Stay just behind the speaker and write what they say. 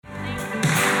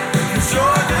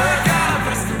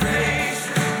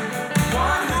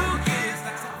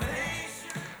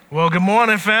Well, good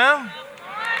morning, fam.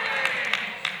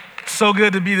 So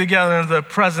good to be together in the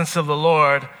presence of the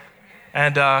Lord,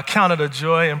 and count it a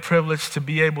joy and privilege to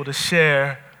be able to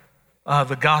share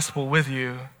the gospel with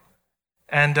you.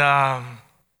 And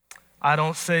I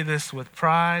don't say this with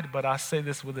pride, but I say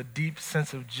this with a deep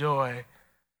sense of joy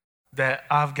that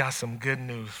I've got some good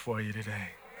news for you today.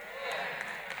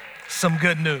 Some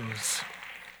good news.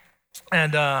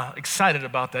 And excited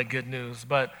about that good news.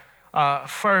 But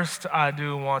first, I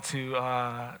do want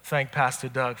to thank Pastor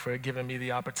Doug for giving me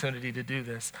the opportunity to do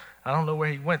this. I don't know where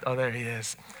he went. Oh, there he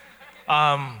is.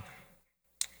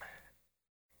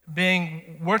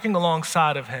 Working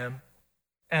alongside of him,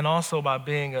 and also by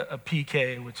being a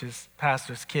PK, which is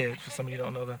pastor's kid, for some of you who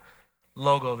don't know the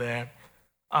logo there,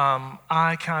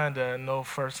 I kind of know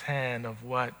firsthand of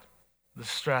what the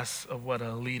stress of what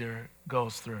a leader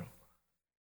goes through.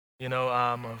 You know,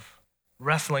 of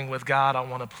wrestling with God, I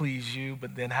want to please you,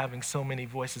 but then having so many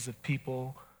voices of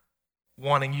people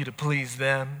wanting you to please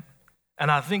them.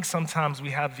 And I think sometimes we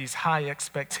have these high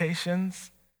expectations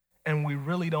and we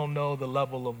really don't know the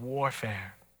level of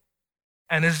warfare.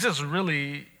 And it's just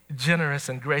really generous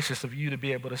and gracious of you to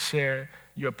be able to share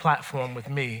your platform with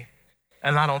me.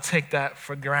 And I don't take that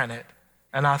for granted.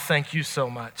 And I thank you so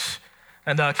much.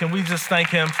 And can we just thank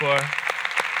him for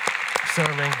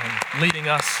serving and leading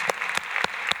us?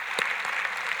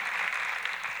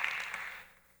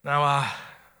 Now,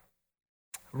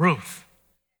 Ruth,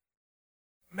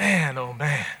 man, oh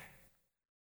man,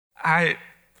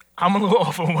 I'm a little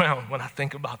overwhelmed when I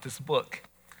think about this book.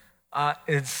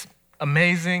 It's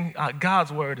amazing.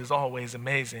 God's word is always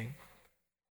amazing.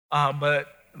 But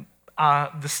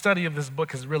the study of this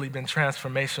book has really been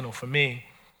transformational for me.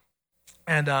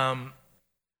 And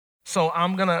so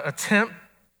I'm going to attempt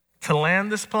to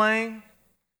land this plane,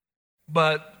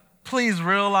 but please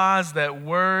realize that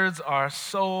words are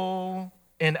so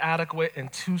inadequate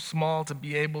and too small to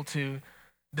be able to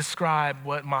describe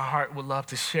what my heart would love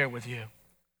to share with you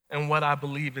and what I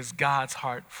believe is God's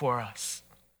heart for us.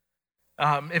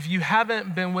 If you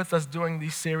haven't been with us during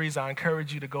these series, I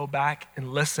encourage you to go back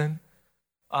and listen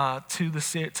to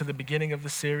the beginning of the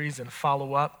series and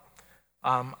follow up.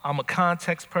 I'm a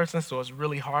context person, so it's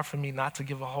really hard for me not to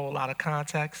give a whole lot of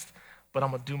context, but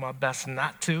I'm going to do my best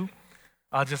not to.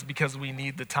 Just because we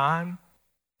need the time.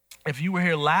 If you were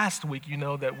here last week, you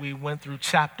know that we went through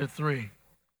chapter 3.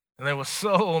 And there were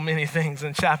so many things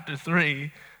in chapter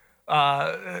 3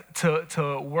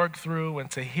 to work through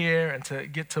and to hear and to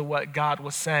get to what God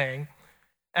was saying.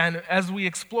 And as we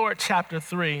explored chapter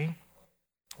 3,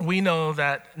 we know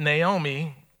that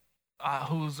Naomi,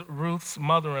 who's Ruth's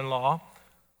mother-in-law,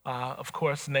 of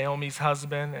course, Naomi's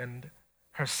husband and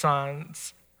her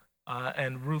sons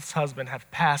and Ruth's husband have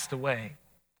passed away.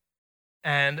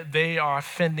 And they are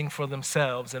fending for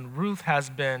themselves. And Ruth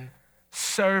has been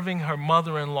serving her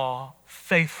mother-in-law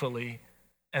faithfully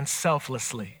and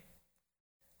selflessly.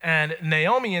 And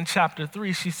Naomi in chapter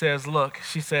 3, she says,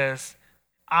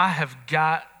 I have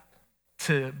got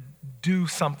to do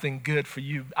something good for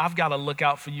you. I've got to look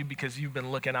out for you because you've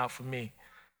been looking out for me.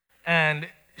 And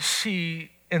she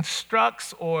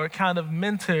instructs or kind of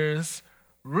mentors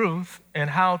Ruth in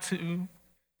how to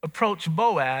approach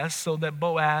Boaz so that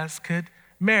Boaz could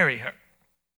marry her.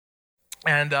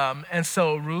 And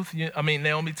so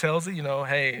Naomi tells her,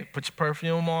 hey, put your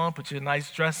perfume on, put your nice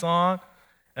dress on,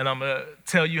 and I'm going to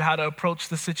tell you how to approach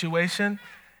the situation.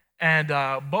 And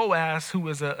Boaz, who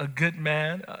is a good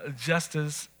man, just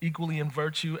as equally in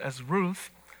virtue as Ruth,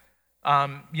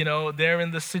 they're in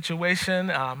the situation.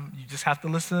 You just have to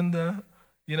listen to,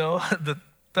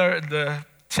 the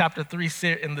chapter 3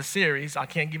 in the series. I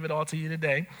can't give it all to you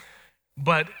today.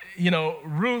 But,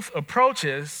 Ruth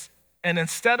approaches, and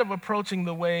instead of approaching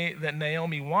the way that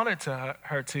Naomi wanted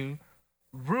her to,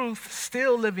 Ruth,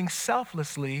 still living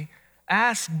selflessly,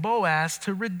 asked Boaz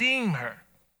to redeem her,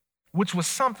 which was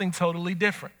something totally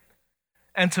different.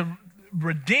 And to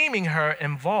redeeming her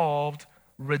involved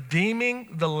redeeming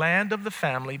the land of the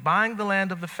family, buying the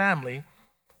land of the family,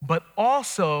 but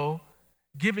also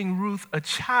giving Ruth a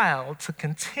child to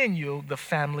continue the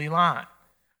family line.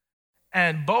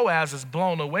 And Boaz is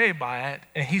blown away by it,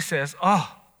 and he says,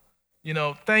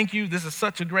 thank you. This is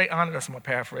such a great honor. That's my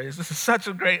paraphrase. This is such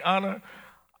a great honor.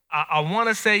 I want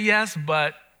to say yes,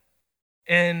 but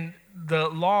in the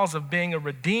laws of being a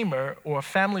redeemer or a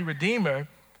family redeemer,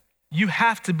 you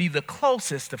have to be the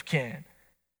closest of kin.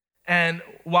 And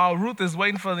while Ruth is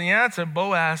waiting for the answer,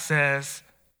 Boaz says,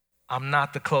 I'm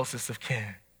not the closest of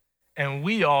kin. And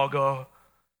we all go,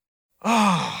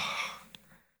 oh.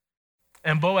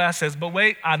 And Boaz says, but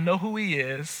wait, I know who he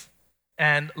is,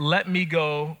 and let me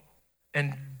go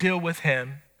and deal with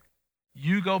him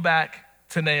You go back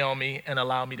to Naomi and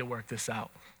allow me to work this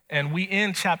out. And we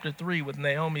end chapter 3 with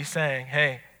Naomi saying,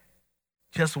 hey,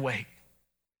 just wait.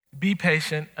 Be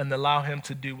patient and allow him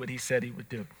to do what he said he would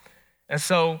do. And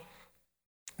so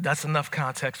that's enough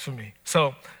context for me.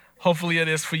 So hopefully it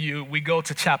is for you. We go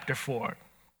to chapter 4.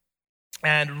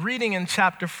 And reading in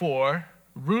chapter 4,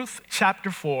 Ruth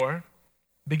chapter 4,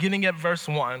 beginning at verse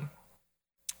 1,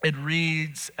 it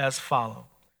reads as follows.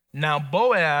 Now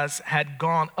Boaz had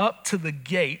gone up to the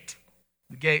gate.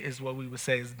 The gate is what we would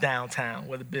say is downtown,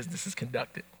 where the business is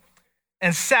conducted,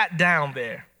 and sat down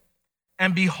there.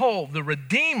 And behold, the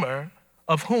Redeemer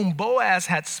of whom Boaz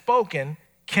had spoken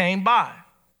came by.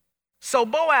 So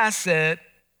Boaz said,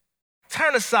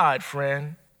 turn aside,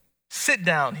 friend, sit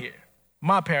down here.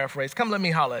 My paraphrase, come let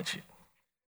me holler at you.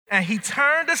 And he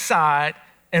turned aside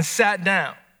and sat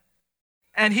down.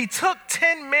 And he took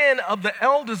 10 men of the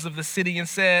elders of the city and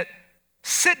said,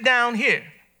 sit down here.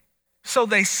 So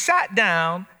they sat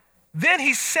down. Then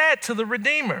he said to the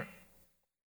Redeemer,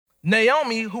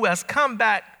 Naomi, who has come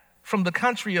back from the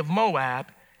country of Moab,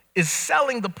 is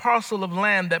selling the parcel of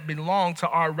land that belonged to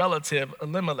our relative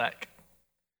Elimelech.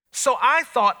 So I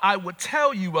thought I would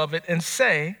tell you of it and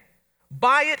say,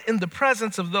 buy it in the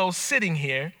presence of those sitting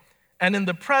here and in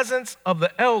the presence of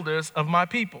the elders of my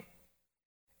people.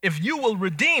 If you will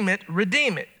redeem it,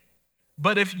 redeem it.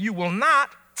 But if you will not,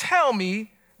 tell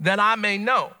me that I may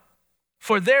know.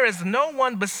 For there is no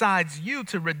one besides you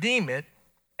to redeem it,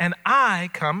 and I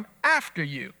come after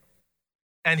you.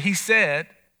 And he said,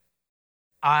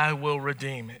 I will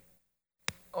redeem it.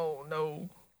 Oh, no.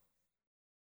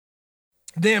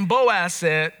 Then Boaz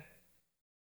said,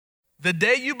 the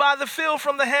day you buy the field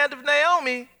from the hand of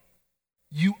Naomi,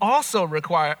 you also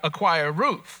acquire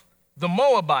Ruth, the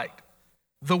Moabite,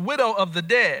 the widow of the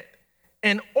dead,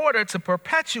 in order to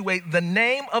perpetuate the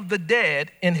name of the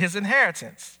dead in his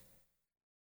inheritance.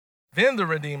 Then the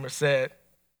Redeemer said,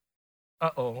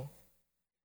 uh-oh.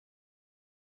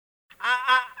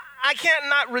 I can't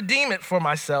not redeem it for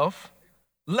myself,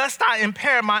 lest I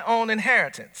impair my own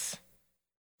inheritance.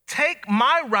 Take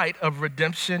my right of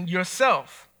redemption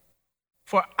yourself,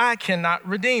 for I cannot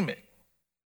redeem it.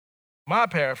 My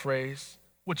paraphrase,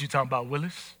 what you talking about,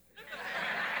 Willis?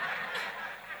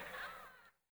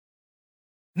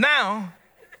 Now,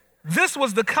 this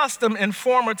was the custom in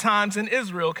former times in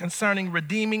Israel concerning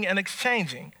redeeming and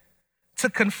exchanging. To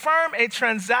confirm a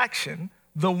transaction,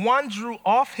 the one drew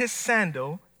off his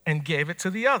sandal and gave it to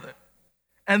the other.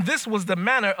 And this was the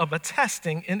manner of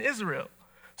attesting in Israel.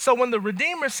 So when the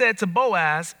Redeemer said to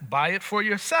Boaz, buy it for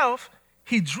yourself,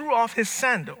 he drew off his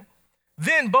sandal.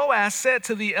 Then Boaz said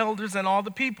to the elders and all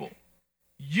the people,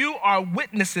 you are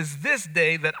witnesses this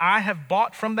day that I have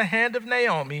bought from the hand of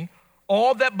Naomi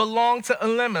all that belonged to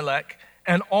Elimelech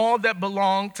and all that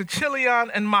belonged to Chilion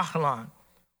and Mahlon.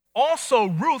 Also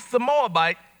Ruth the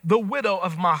Moabite, the widow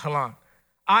of Mahlon,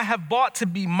 I have bought to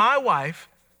be my wife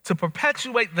to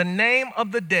perpetuate the name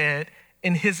of the dead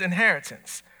in his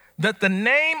inheritance, that the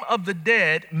name of the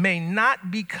dead may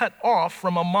not be cut off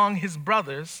from among his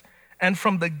brothers and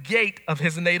from the gate of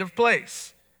his native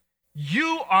place.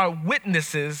 You are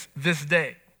witnesses this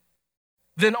day.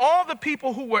 Then all the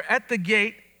people who were at the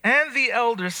gate and the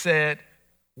elders said,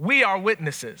 we are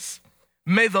witnesses.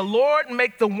 May the Lord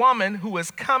make the woman who is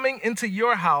coming into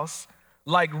your house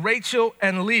like Rachel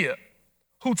and Leah,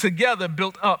 who together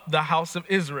built up the house of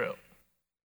Israel.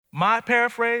 My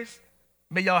paraphrase,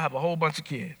 may y'all have a whole bunch of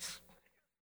kids.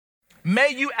 May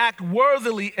you act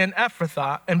worthily in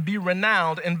Ephrathah and be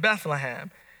renowned in Bethlehem.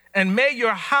 And may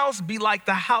your house be like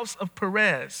the house of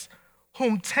Perez,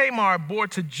 whom Tamar bore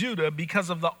to Judah because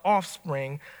of the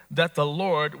offspring that the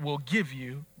Lord will give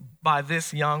you by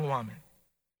this young woman.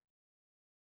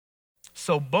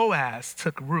 So Boaz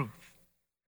took Ruth,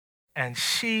 and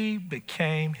she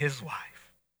became his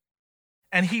wife.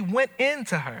 And he went in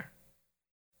to her,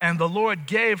 and the Lord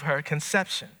gave her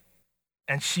conception,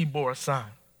 and she bore a son.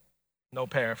 No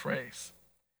paraphrase.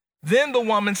 Then the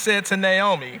woman said to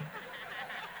Naomi,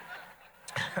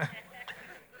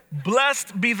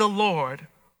 blessed be the Lord,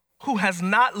 who has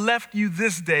not left you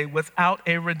this day without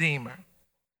a redeemer.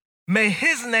 May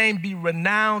his name be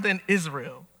renowned in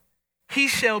Israel. He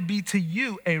shall be to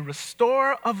you a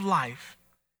restorer of life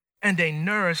and a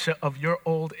nourisher of your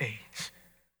old age.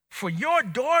 For your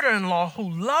daughter-in-law who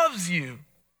loves you,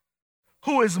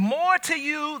 who is more to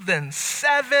you than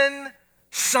 7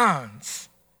 sons,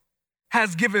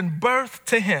 has given birth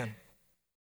to him.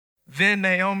 Then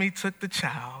Naomi took the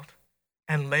child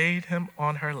and laid him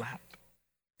on her lap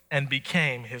and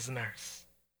became his nurse.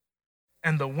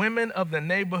 And the women of the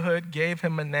neighborhood gave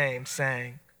him a name,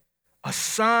 saying, a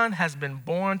son has been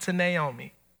born to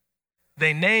Naomi.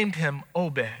 they named him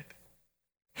Obed.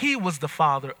 He was the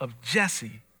father of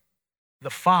Jesse, the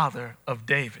father of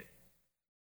David,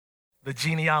 the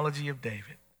genealogy of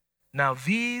David. Now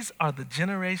these are the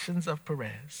generations of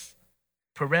Perez.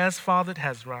 Perez fathered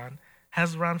Hezron.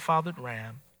 Hezron fathered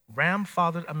Ram. Ram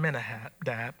fathered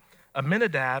Amminadab.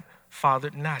 Amminadab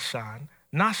fathered Nahshon.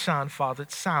 Nahshon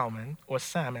fathered Salmon.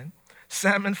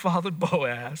 Salmon fathered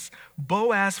Boaz.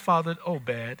 Boaz fathered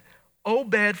Obed.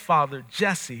 Obed fathered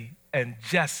Jesse. And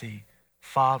Jesse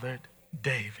fathered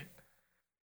David.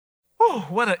 Whew,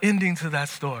 what an ending to that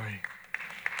story.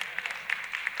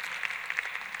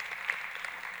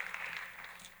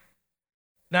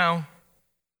 Now,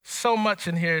 so much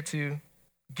in here to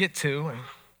get to, and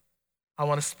I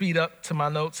want to speed up to my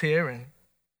notes here and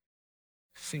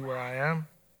see where I am.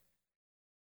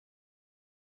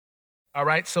 All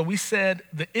right, so we said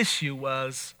the issue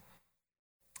was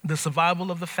the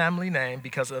survival of the family name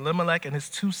because Elimelech and his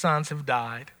 2 sons have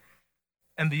died.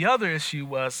 And the other issue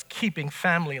was keeping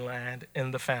family land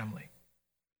in the family.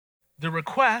 The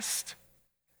request,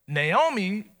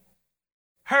 Naomi,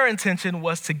 her intention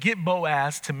was to get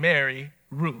Boaz to marry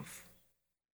Ruth.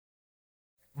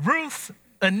 Ruth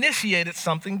initiated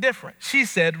something different. She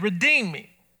said, redeem me,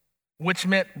 which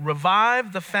meant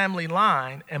revive the family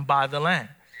line and buy the land.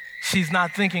 She's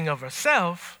not thinking of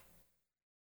herself,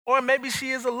 or maybe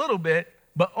she is a little bit,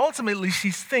 but ultimately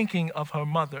she's thinking of her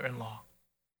mother-in-law.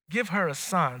 Give her a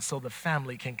son so the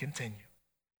family can continue.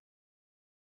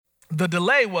 The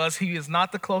delay was he is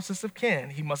not the closest of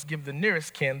kin. He must give the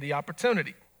nearest kin the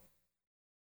opportunity.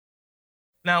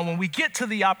 Now, when we get to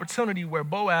the opportunity where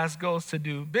Boaz goes to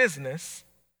do business,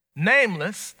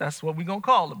 nameless, that's what we're going to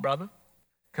call it, brother,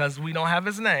 because we don't have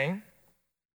his name,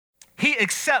 he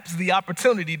accepts the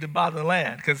opportunity to buy the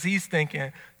land because he's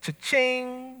thinking,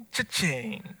 cha-ching,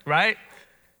 cha-ching, right?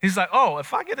 He's like, oh,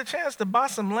 if I get a chance to buy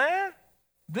some land,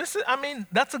 that's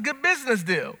a good business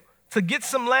deal. To get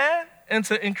some land and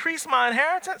to increase my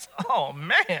inheritance, oh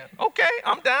man, okay,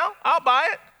 I'm down, I'll buy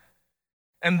it.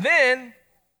 And then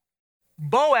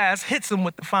Boaz hits him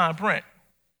with the fine print.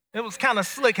 It was kind of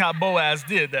slick how Boaz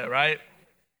did that, right?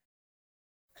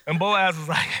 And Boaz was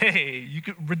like, hey, you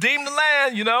can redeem the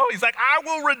land, you know? He's like, I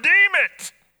will redeem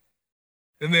it.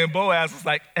 And then Boaz was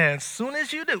like, as soon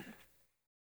as you do,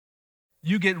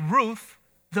 you get Ruth,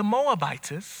 the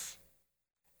Moabitess,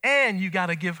 and you got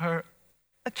to give her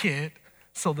a kid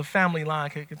so the family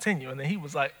line can continue. And then he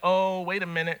was like, oh, wait a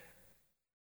minute.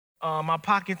 My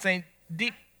pockets ain't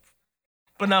deep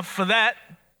enough for that.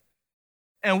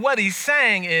 And what he's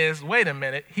saying is, wait a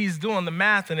minute, he's doing the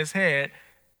math in his head.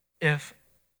 If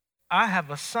I have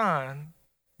a son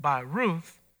by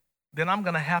Ruth, then I'm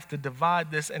going to have to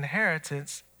divide this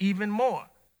inheritance even more.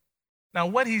 Now,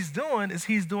 what he's doing is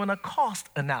he's doing a cost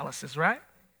analysis, right?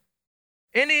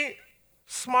 Any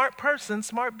smart person,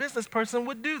 smart business person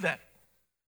would do that.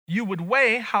 You would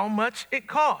weigh how much it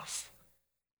costs.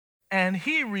 And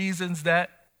he reasons that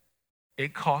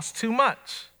it costs too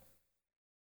much.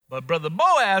 But Brother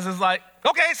Boaz is like,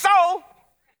 okay, so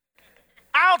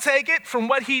I'll take it from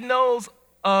what he knows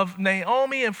of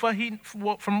Naomi and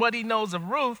from what he knows of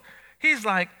Ruth. He's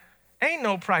like, ain't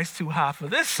no price too high for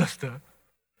this sister.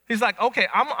 He's like, okay,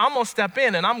 I'm going to step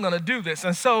in and I'm going to do this.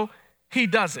 And so he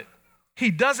does it.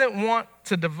 He doesn't want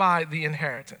to divide the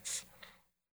inheritance.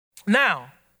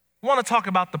 Now, I want to talk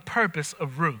about the purpose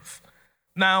of Ruth.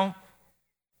 Now,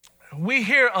 we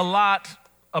hear a lot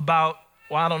about,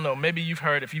 well, I don't know, maybe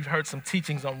if you've heard some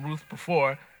teachings on Ruth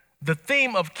before, the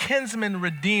theme of kinsman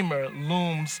redeemer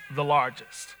looms the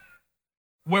largest.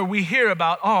 Where we hear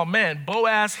about, oh man,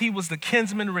 Boaz, he was the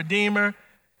kinsman redeemer.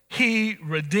 He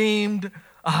redeemed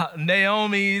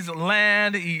Naomi's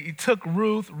land. He took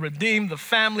Ruth, redeemed the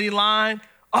family line.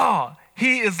 Oh,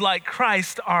 he is like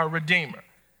Christ, our redeemer.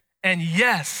 And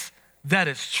yes, that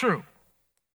is true.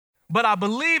 But I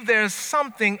believe there's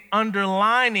something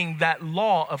underlining that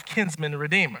law of kinsman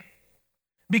redeemer.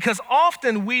 Because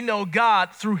often we know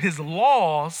God through his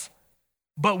laws,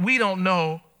 but we don't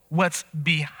know what's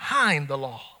behind the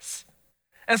laws.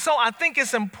 And so I think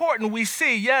it's important we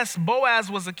see, yes,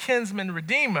 Boaz was a kinsman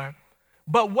redeemer,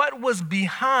 but what was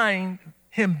behind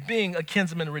him being a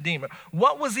kinsman redeemer?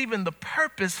 What was even the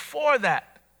purpose for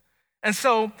that? And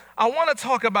so I want to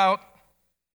talk about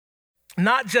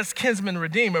not just kinsman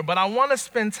redeemer, but I want to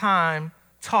spend time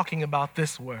talking about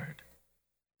this word,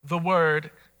 the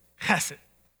word chesed.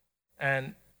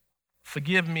 And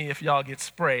forgive me if y'all get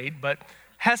sprayed, but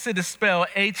Hesed is spelled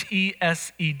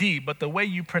H-E-S-E-D, but the way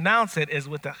you pronounce it is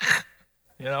with the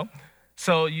you know?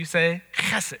 So you say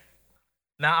chesed.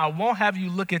 Now, I won't have you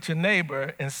look at your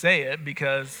neighbor and say it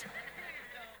because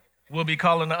We'll be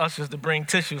calling the ushers to bring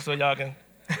tissue so y'all can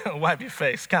wipe your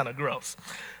face. Kind of gross.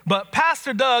 But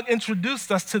Pastor Doug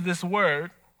introduced us to this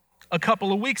word a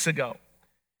couple of weeks ago.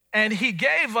 And he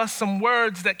gave us some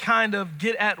words that kind of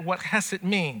get at what hesed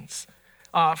means.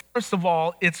 First of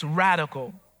all, it's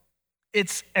radical.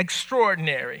 It's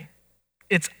extraordinary.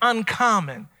 It's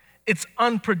uncommon. It's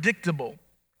unpredictable.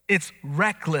 It's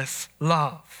reckless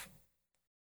love.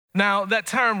 Now, that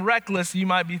term reckless, you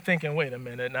might be thinking, wait a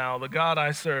minute now, the God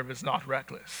I serve is not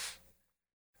reckless.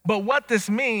 But what this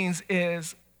means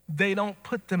is they don't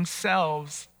put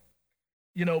themselves,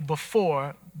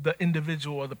 before the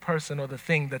individual or the person or the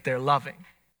thing that they're loving.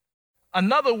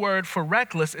 Another word for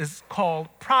reckless is called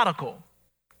prodigal.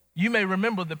 You may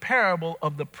remember the parable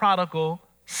of the prodigal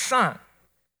son.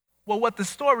 Well, what the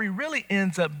story really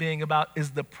ends up being about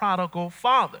is the prodigal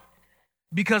father.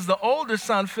 Because the older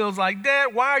son feels like,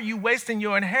 Dad, why are you wasting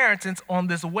your inheritance on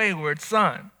this wayward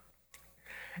son?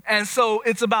 And so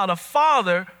it's about a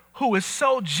father who is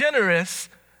so generous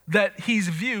that he's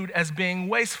viewed as being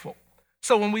wasteful.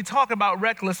 So when we talk about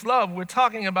reckless love, we're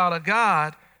talking about a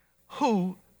God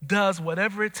who does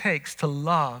whatever it takes to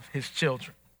love his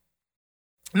children.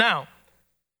 Now,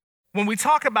 when we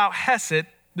talk about hesed,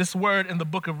 this word in the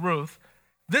book of Ruth,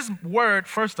 this word,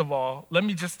 first of all, let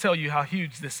me just tell you how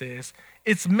huge this is.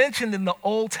 It's mentioned in the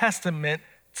Old Testament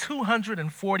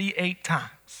 248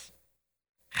 times.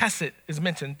 Hesed is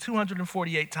mentioned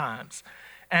 248 times,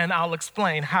 and I'll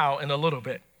explain how in a little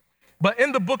bit. But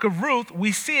in the book of Ruth,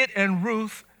 we see it in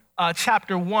Ruth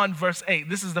chapter 1, verse 8.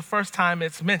 This is the first time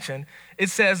it's mentioned.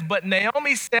 It says, "But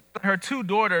Naomi said to her two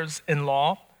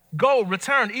daughters-in-law, 'Go,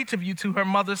 return each of you to her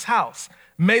mother's house.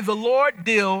 May the Lord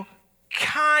deal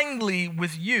kindly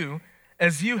with you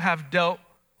as you have dealt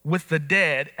with the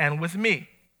dead and with me.'"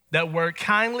 That word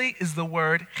kindly is the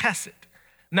word hesed.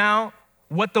 Now,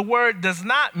 what the word does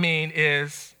not mean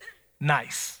is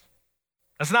nice.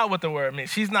 That's not what the word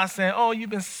means. She's not saying, "Oh,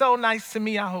 you've been so nice to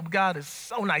me. I hope God is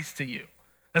so nice to you."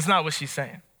 That's not what she's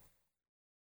saying.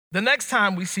 The next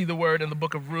time we see the word in the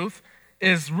book of Ruth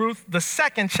is Ruth, the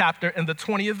second chapter in the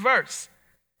 20th verse.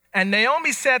 "And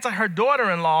Naomi said to her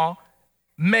daughter-in-law,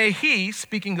 'May he,'"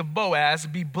 speaking of Boaz,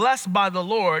 "'be blessed by the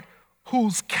Lord,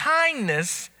 whose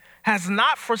kindness has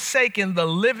not forsaken the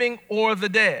living or the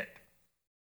dead.'"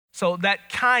 So that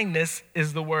kindness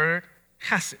is the word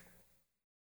hesed.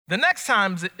 The next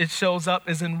time it shows up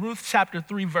is in Ruth chapter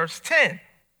 3, verse 10.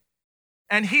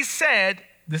 "And he said,"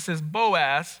 this is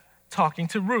Boaz talking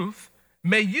to Ruth,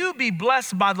 "'May you be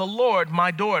blessed by the Lord, my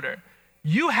daughter.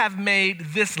 You have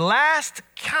made this last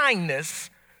kindness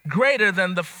greater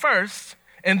than the first,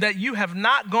 in that you have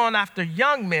not gone after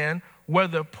young men,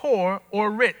 whether poor or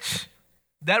rich.'"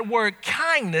 That word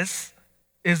kindness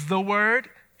is the word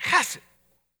hesed.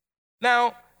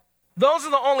 Now, those are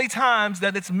the only times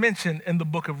that it's mentioned in the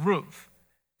book of Ruth.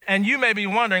 And you may be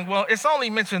wondering, well, it's only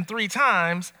mentioned 3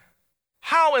 times.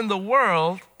 How in the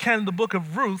world can the book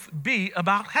of Ruth be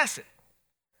about hesed?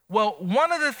 Well,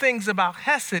 one of the things about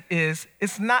hesed is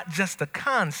it's not just a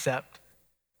concept,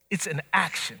 it's an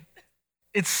action.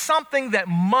 It's something that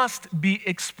must be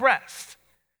expressed.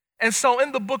 And so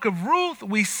in the book of Ruth,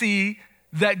 we see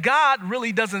that God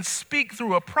really doesn't speak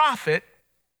through a prophet.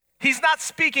 He's not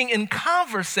speaking in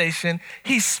conversation,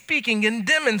 he's speaking in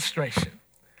demonstration.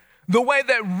 The way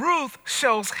that Ruth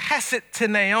shows hesed to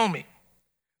Naomi,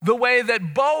 the way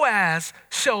that Boaz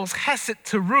shows hesed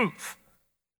to Ruth,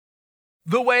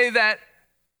 the way that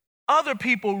other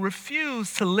people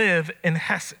refuse to live in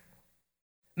hesed.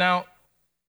 Now,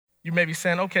 you may be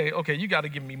saying, okay, you got to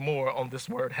give me more on this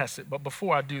word hesed. But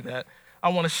before I do that, I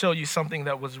want to show you something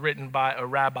that was written by a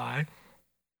rabbi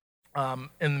in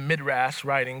the Midrash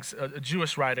writings, a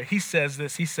Jewish writer. He says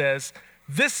this,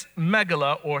 "This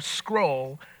Megillah or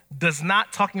scroll does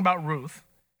not," talking about Ruth,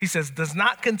 he says, "does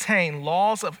not contain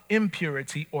laws of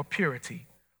impurity or purity,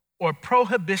 or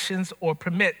prohibitions or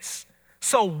permits.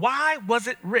 So why was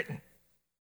it written?"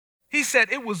 He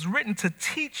said, "It was written to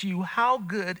teach you how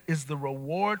good is the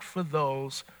reward for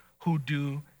those who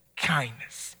do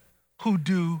kindness, who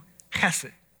do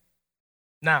hesed."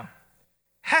 Now,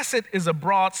 hesed is a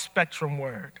broad spectrum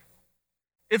word.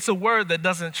 It's a word that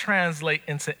doesn't translate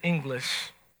into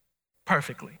English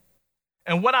perfectly.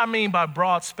 And what I mean by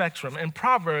broad spectrum, in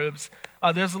Proverbs,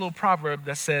 there's a little proverb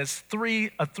that says,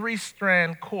 a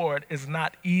three-strand cord is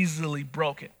not easily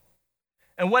broken.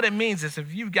 And what it means is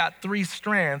if you've got 3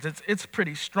 strands, it's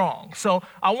pretty strong. So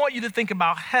I want you to think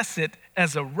about hesed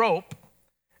as a rope,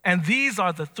 and these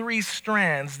are the 3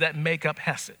 strands that make up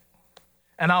hesed.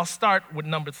 And I'll start with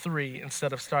number 3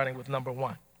 instead of starting with number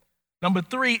 1. Number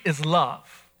 3 is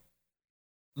love.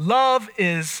 Love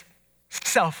is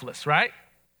selfless, right?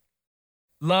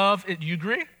 Love, you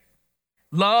agree?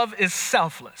 Love is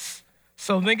selfless.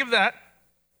 So think of that.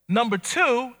 Number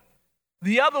two,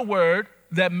 the other word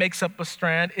that makes up a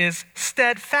strand is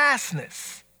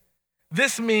steadfastness.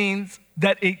 This means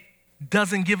that it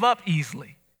doesn't give up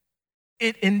easily.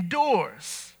 It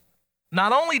endures.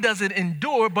 Not only does it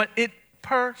endure, but it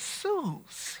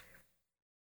pursues.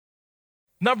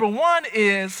 Number one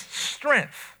is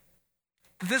strength.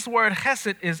 This word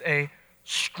hesed is a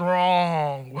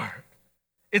strong word.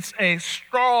 It's a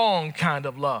strong kind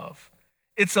of love.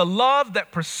 It's a love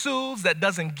that pursues, that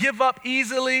doesn't give up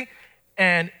easily,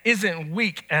 and isn't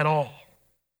weak at all.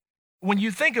 When you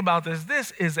think about this,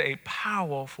 this is a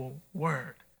powerful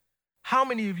word. How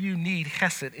many of you need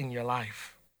hesed in your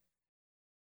life?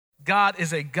 God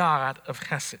is a God of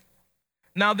hesed.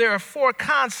 Now, there are 4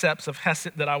 concepts of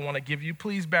hesed that I want to give you.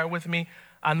 Please bear with me.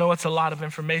 I know it's a lot of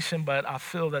information, but I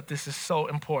feel that this is so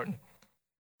important.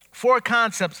 4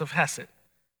 concepts of hesed.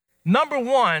 Number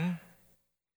 1,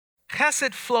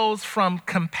 hesed flows from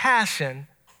compassion,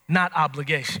 not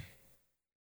obligation.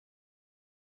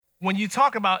 When you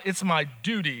talk about it's my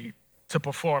duty to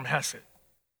perform hesed,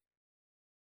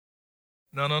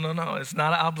 no, it's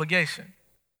not an obligation.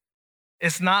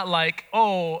 It's not like,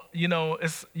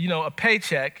 it's, a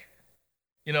paycheck.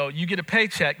 You get a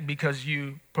paycheck because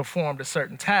you performed a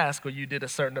certain task or you did a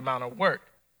certain amount of work.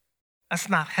 That's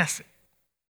not hesed.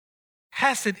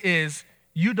 Hesed is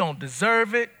you don't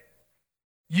deserve it.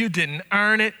 You didn't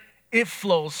earn it. It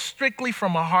flows strictly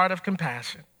from a heart of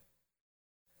compassion.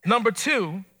 Number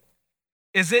 2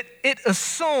 is it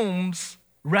assumes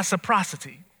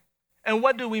reciprocity. And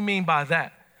what do we mean by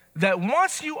that? That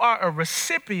once you are a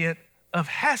recipient of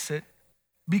hesed,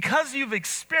 because you've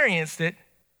experienced it,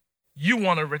 you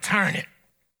want to return it.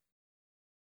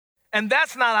 And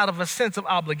that's not out of a sense of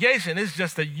obligation. It's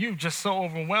just that you're just so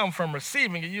overwhelmed from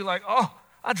receiving it. You're like, oh,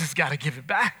 I just got to give it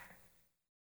back.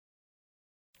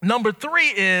 Number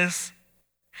 3 is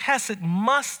hesed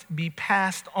must be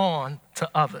passed on to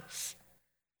others.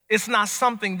 It's not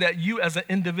something that you as an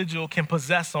individual can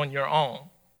possess on your own.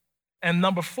 And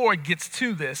number 4 gets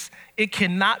to this. It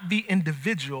cannot be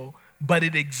individual, but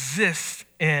it exists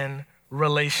in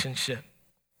relationship.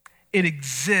 It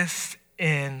exists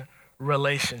in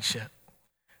relationship.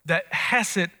 That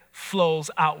hesed flows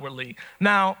outwardly.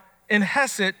 Now, in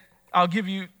hesed, I'll give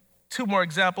you 2 more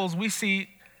examples. We see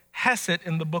hesed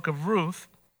in the book of Ruth.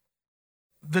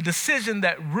 The decision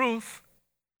that Ruth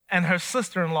and her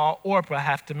sister-in-law, Orpah,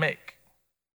 have to make.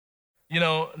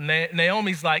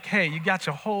 Naomi's like, hey, you got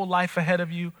your whole life ahead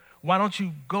of you. Why don't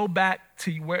you go back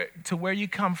to where you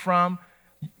come from?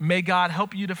 May God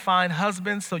help you to find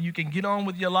husbands so you can get on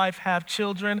with your life, have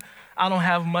children. I don't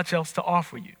have much else to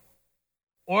offer you.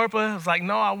 Orpah is like,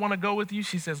 no, I want to go with you.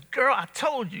 She says, girl, I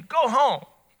told you, go home.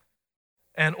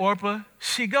 And Orpah,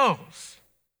 she goes.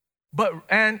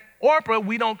 And Orpah,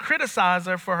 we don't criticize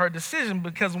her for her decision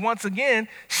because once again,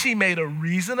 she made a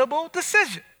reasonable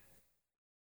decision.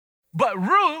 But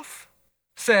Ruth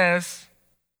says,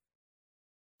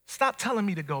 stop telling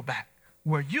me to go back.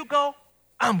 Where you go,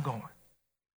 I'm going.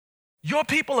 Your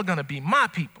people are going to be my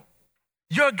people.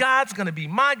 Your God's going to be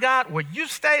my God. Where you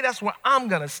stay, that's where I'm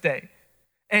going to stay.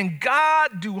 And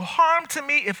God do harm to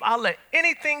me if I let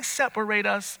anything separate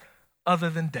us other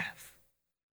than death.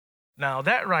 Now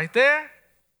that right there,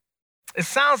 it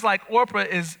sounds like Orpah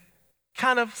is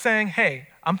kind of saying, hey,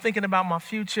 I'm thinking about my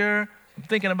future. I'm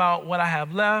thinking about what I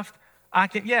have left. I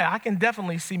can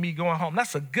definitely see me going home.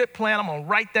 That's a good plan. I'm going to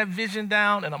write that vision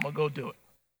down and I'm going to go do it.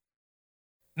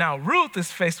 Now, Ruth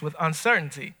is faced with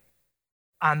uncertainty.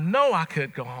 I know I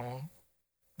could go home.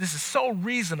 This is so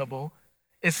reasonable.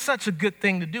 It's such a good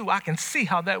thing to do. I can see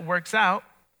how that works out.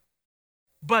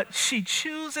 But she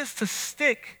chooses to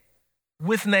stick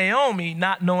with Naomi,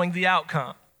 not knowing the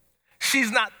outcome.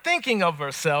 She's not thinking of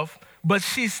herself, but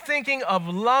she's thinking of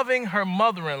loving her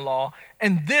mother-in-law,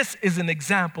 and this is an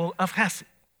example of hesed.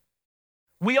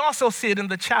 We also see it in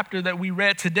the chapter that we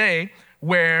read today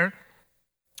where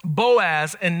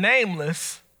Boaz and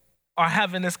Nameless are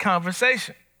having this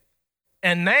conversation.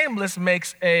 And Nameless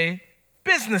makes a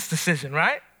business decision,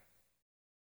 right?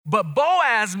 But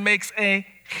Boaz makes a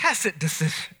hesed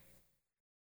decision.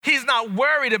 He's not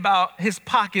worried about his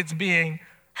pockets being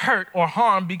hurt or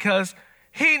harmed because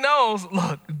he knows,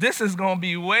 look, this is going to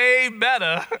be way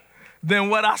better than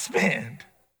what I spend.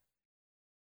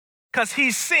 Because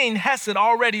he's seen hesed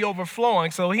already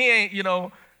overflowing, so he ain't,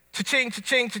 cha-ching,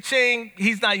 cha-ching, cha-ching.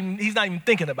 He's not even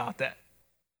thinking about that.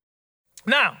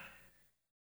 Now,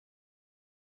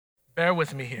 bear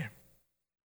with me here.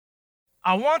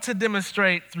 I want to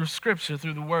demonstrate through Scripture,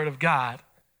 through the Word of God,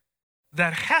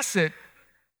 that hesed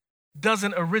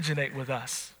doesn't originate with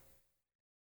us.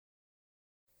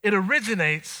 It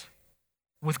originates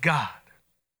with God.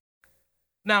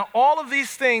 Now, all of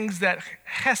these things that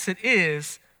Hesed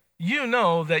is, you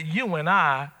know that you and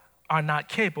I are not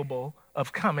capable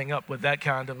of coming up with that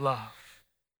kind of love.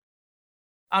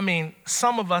 I mean,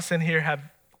 some of us in here have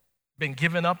been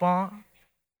given up on,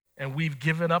 and we've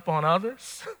given up on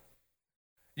others.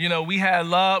 You know, we had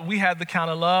the kind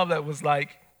of love that was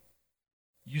like,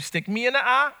 you stick me in the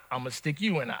eye, I'm gonna stick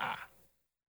you in the eye.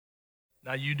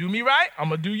 Now you do me right, I'm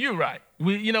gonna do you right.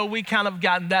 We kind of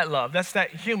gotten that love. That's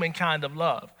that human kind of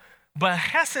love. But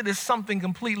Hesed is something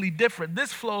completely different.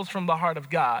 This flows from the heart of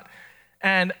God.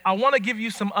 And I wanna give you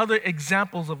some other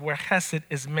examples of where Hesed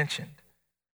is mentioned.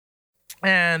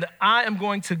 And I am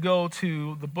going to go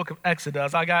to the book of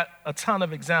Exodus. I got a ton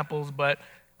of examples, but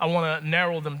I wanna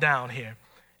narrow them down here.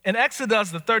 In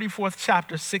Exodus, the 34th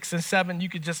chapter, 6 and 7, you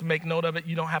could just make note of it.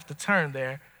 You don't have to turn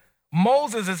there.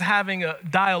 Moses is having a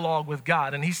dialogue with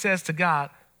God, and he says to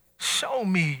God, show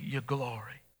me your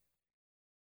glory.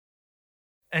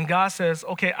 And God says,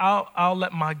 okay, I'll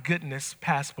let my goodness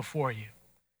pass before you.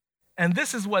 And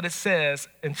this is what it says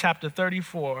in chapter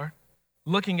 34,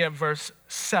 looking at verse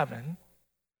 7.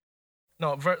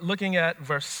 Looking at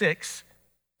verse 6,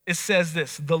 it says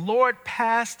this, the Lord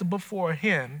passed before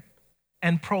him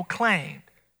and proclaimed.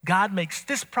 God makes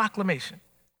this proclamation.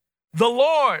 The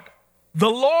Lord,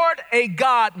 a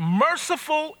God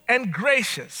merciful and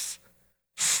gracious,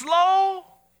 slow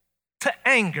to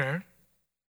anger,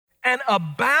 and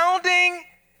abounding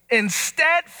in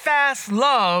steadfast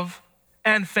love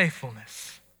and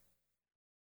faithfulness.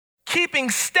 Keeping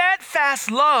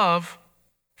steadfast love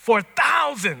for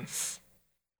thousands,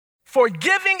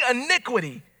 forgiving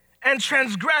iniquity and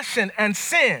transgression and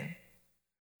sin,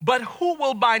 but who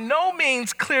will by no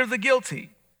means clear the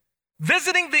guilty,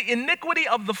 visiting the iniquity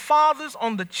of the fathers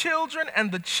on the children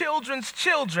and the children's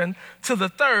children to the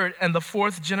third and the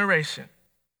fourth generation.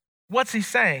 What's he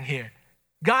saying here?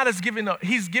 God is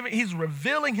he's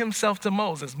revealing himself to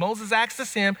Moses. Moses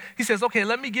asks him, he says, okay,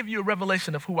 let me give you a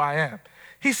revelation of who I am.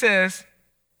 He says,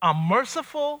 I'm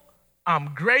merciful,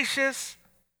 I'm gracious,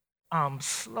 I'm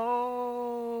slow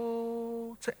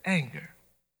to anger.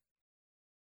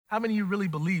 How many of you really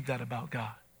believe that about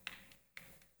God?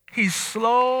 He's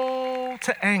slow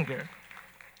to anger.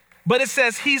 But it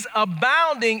says he's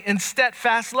abounding in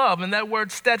steadfast love. And that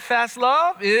word steadfast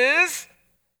love is,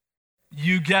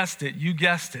 you guessed it.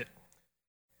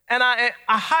 And I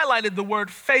highlighted the word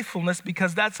faithfulness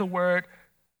because that's a word,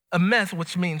 emeth,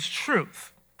 which means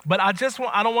truth. But I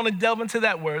don't want to delve into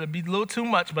that word. It'd be a little too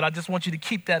much, but I just want you to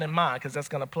keep that in mind because that's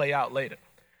going to play out later.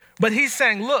 But he's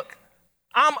saying, look,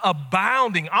 I'm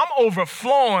abounding, I'm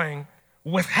overflowing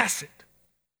with Hesed.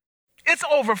 It's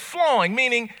overflowing,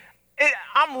 meaning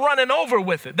I'm running over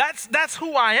with it. That's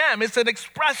who I am. It's an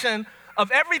expression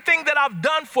of everything that I've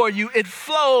done for you. It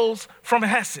flows from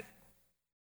Hesed.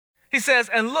 He says,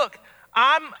 and look,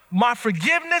 my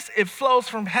forgiveness, it flows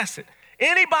from Hesed.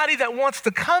 Anybody that wants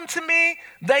to come to me,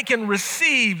 they can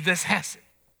receive this Hesed.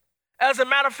 As a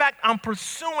matter of fact, I'm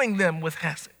pursuing them with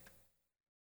Hesed.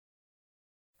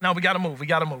 Now we gotta move.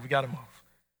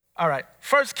 All right,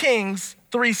 1 Kings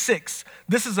 3:6.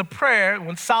 This is a prayer.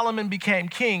 When Solomon became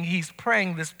king, he's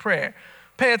praying this prayer.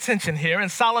 Pay attention here.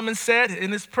 And Solomon said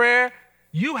in his prayer,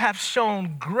 you have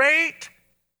shown great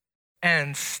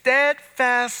and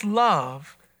steadfast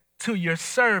love to your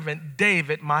servant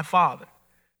David, my father,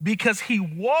 because he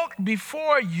walked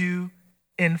before you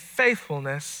in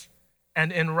faithfulness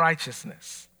and in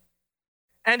righteousness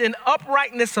and in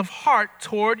uprightness of heart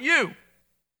toward you.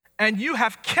 And you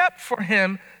have kept for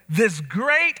him this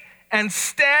great and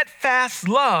steadfast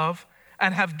love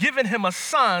and have given him a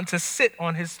son to sit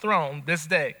on his throne this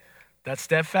day. That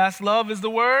steadfast love is the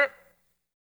word.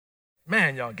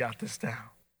 Man, y'all got this down.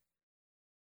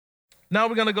 Now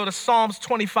we're going to go to Psalms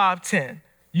 25:10.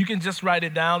 You can just write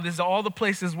it down. These are all the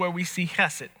places where we see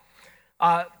Hesed.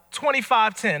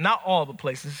 25:10, not all the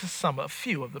places, just a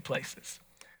few of the places.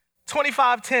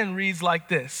 25:10 reads like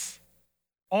this.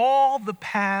 All the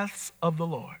paths of the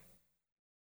Lord,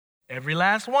 every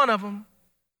last one of them,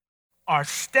 are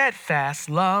steadfast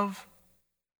love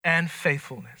and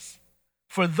faithfulness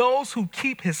for those who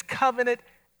keep his covenant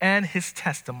and his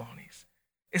testimonies.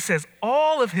 It says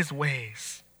all of his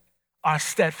ways are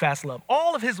steadfast love.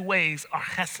 All of his ways are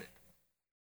Hesed.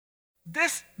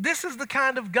 This is the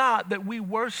kind of God that we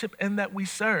worship and that we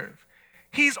serve.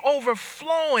 He's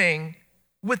overflowing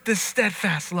with this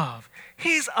steadfast love.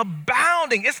 He's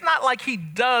abounding. It's not like he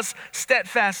does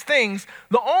steadfast things.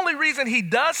 The only reason he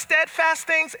does steadfast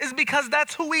things is because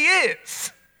that's who he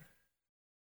is.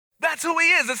 That's who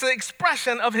he is. It's an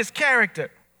expression of his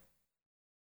character.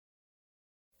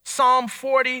 Psalm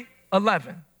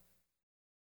 40:11.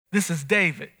 This is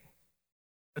David,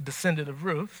 a descendant of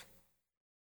Ruth,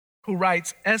 who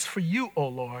writes, "As for you, O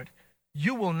Lord,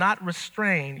 you will not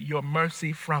restrain your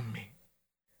mercy from me.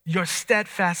 Your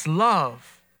steadfast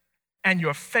love and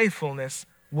your faithfulness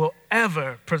will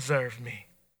ever preserve me."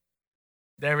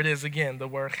 There it is again, the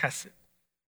word hesed.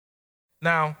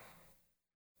 Now,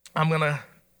 I'm going to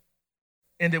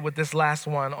end it with this last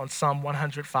one on Psalm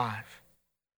 105.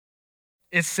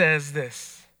 It says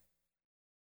this: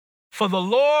 "For the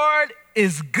Lord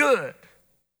is good.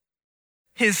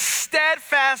 His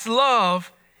steadfast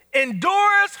love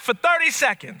endures for 30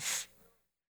 seconds,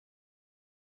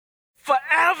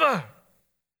 forever,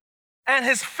 and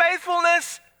his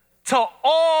faithfulness to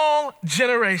all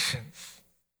generations."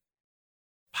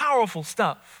 Powerful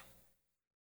stuff.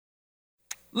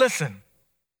 Listen,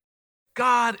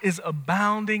 God is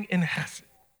abounding in hesed.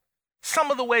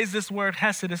 Some of the ways this word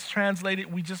hesed is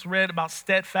translated, we just read about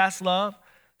steadfast love.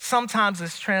 Sometimes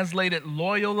it's translated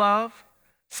loyal love.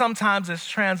 Sometimes it's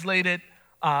translated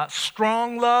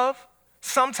strong love.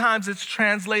 Sometimes it's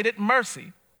translated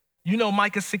mercy. You know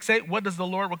Micah 6:8, what does the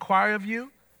Lord require of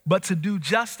you? But to do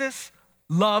justice,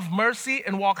 love mercy,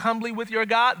 and walk humbly with your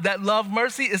God. That love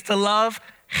mercy is to love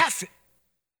hesed.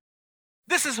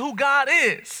 This is who God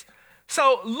is.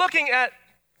 So looking at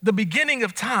the beginning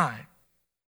of time,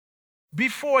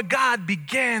 before God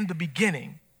began the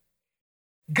beginning,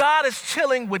 God is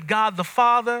chilling with God the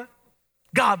Father,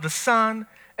 God the Son,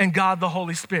 and God the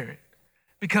Holy Spirit,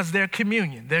 because they're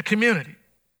communion, they're community.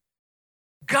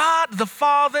 God the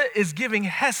Father is giving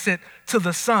hesed to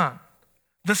the Son.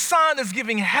 The Son is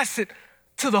giving hesed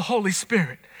to the Holy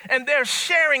Spirit. And they're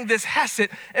sharing this hesed,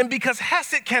 and because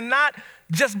hesed cannot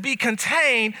just be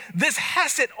contained, this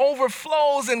hesed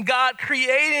overflows in God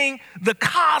creating the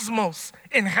cosmos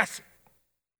in hesed.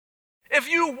 If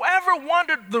you ever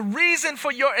wondered the reason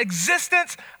for your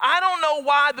existence, I don't know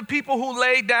why the people who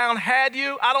laid down had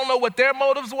you. I don't know what their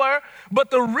motives were, but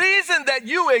the reason that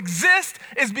you exist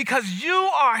is because you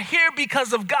are here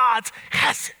because of God's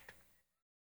hesed.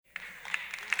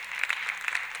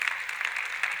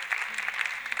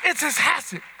 It's his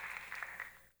hesed.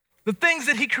 The things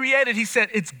that he created, he said,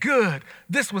 it's good.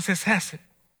 This was his hesed.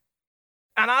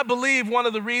 And I believe one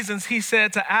of the reasons he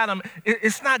said to Adam,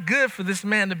 it's not good for this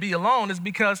man to be alone, is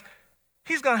because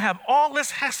he's going to have all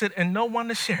this hesed and no one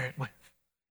to share it with.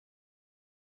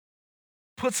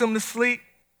 Puts him to sleep,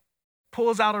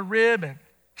 pulls out a rib and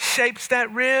shapes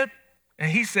that rib,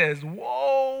 and he says,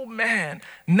 whoa, man,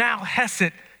 now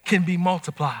hesed can be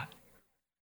multiplied.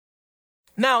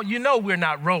 Now, you know we're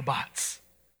not robots.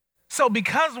 So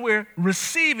because we're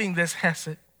receiving this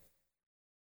hesed,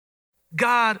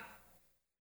 God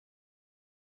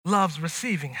loves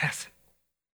receiving hesed.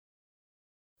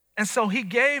 And so he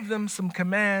gave them some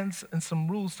commands and some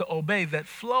rules to obey that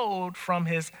flowed from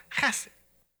his hesed.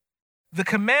 The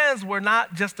commands were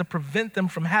not just to prevent them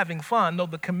from having fun. No,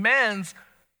 the commands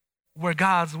were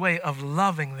God's way of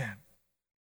loving them.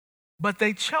 But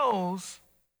they chose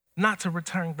not to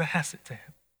return the hesed to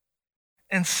him.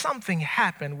 And something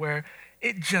happened where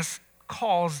it just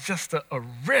caused just a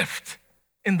rift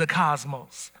in the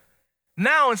cosmos.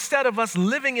 Now, instead of us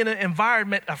living in an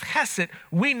environment of hesed,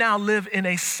 we now live in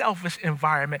a selfish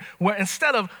environment where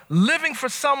instead of living for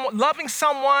someone, loving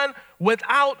someone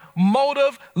without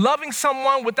motive, loving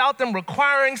someone without them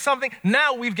requiring something,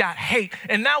 now we've got hate,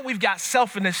 and now we've got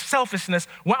selfishness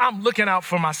where I'm looking out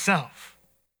for myself.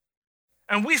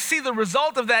 And we see the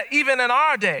result of that even in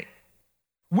our day.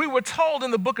 We were told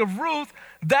in the book of Ruth,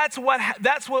 that's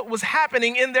what was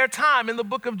happening in their time, in the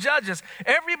book of Judges.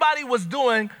 Everybody was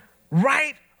doing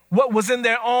right what was in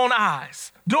their own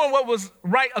eyes, doing what was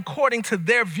right according to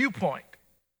their viewpoint.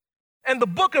 And the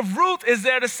book of Ruth is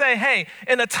there to say, hey,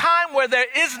 in a time where there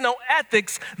is no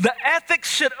ethics, the ethics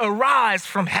should arise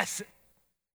from hesed,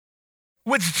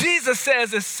 which Jesus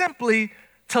says is simply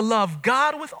to love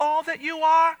God with all that you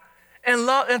are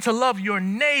and to love your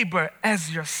neighbor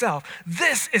as yourself.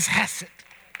 This is hesed.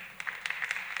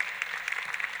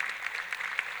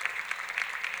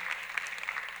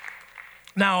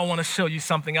 Now I want to show you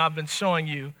something. I've been showing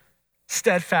you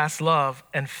steadfast love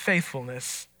and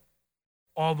faithfulness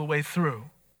all the way through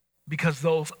because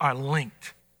those are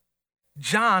linked.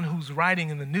 John, who's writing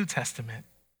in the New Testament,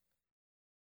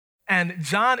 and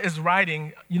John is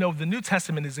writing, the New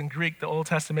Testament is in Greek, the Old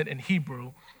Testament in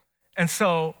Hebrew. And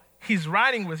so he's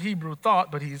writing with Hebrew thought,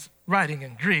 but he's writing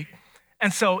in Greek.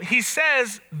 And so he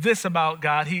says this about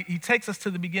God. He takes us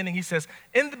to the beginning. He says,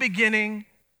 in the beginning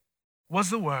was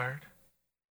the Word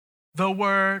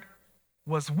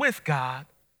was with God,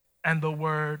 and the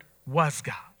Word was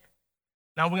God.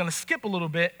 Now we're going to skip a little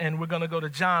bit, and we're going to go to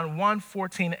John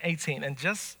 1:14-18, and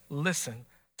just listen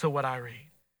to what I read.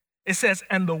 It says,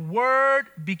 "And the Word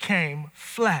became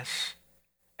flesh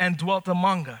and dwelt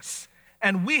among us,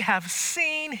 and we have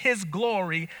seen his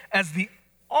glory as the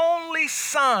only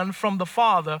Son from the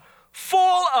Father,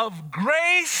 full of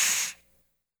grace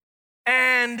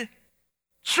and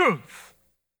truth."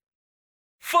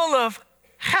 Full of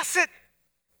chesed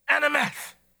and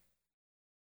emeth.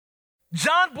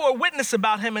 John bore witness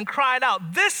about him and cried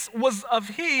out, "This was of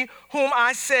he whom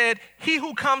I said, he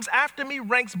who comes after me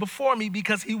ranks before me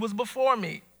because he was before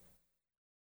me.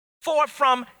 For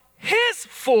from his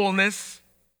fullness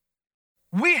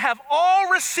we have all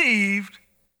received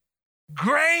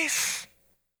grace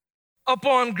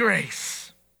upon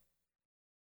grace.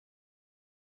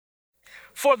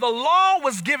 For the law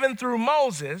was given through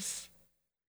Moses,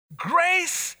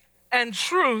 grace and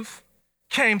truth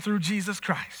came through Jesus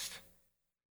Christ.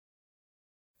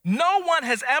 No one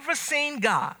has ever seen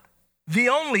God, the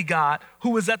only God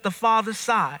who is at the Father's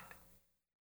side,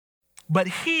 but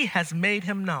he has made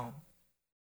him known."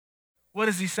 What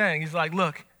is he saying? He's like,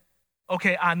 look,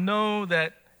 okay, I know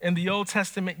that in the Old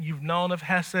Testament you've known of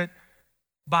Hesed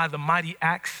by the mighty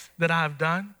acts that I have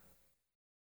done,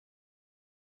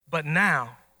 but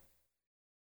now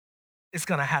it's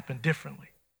going to happen differently.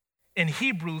 In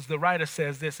Hebrews, the writer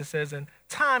says this, it says, "In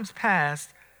times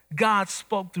past, God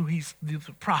spoke through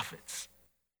the prophets,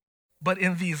 but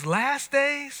in these last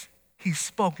days, he's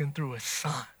spoken through his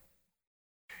Son."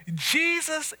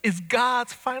 Jesus is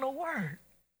God's final word.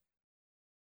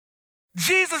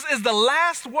 Jesus is the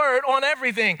last word on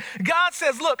everything. God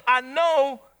says, look, I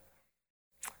know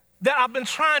that I've been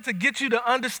trying to get you to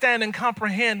understand and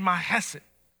comprehend my Hesed.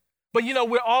 But you know,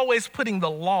 we're always putting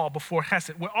the law before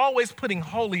Hesed. We're always putting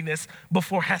holiness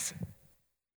before Hesed.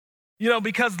 You know,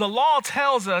 because the law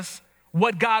tells us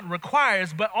what God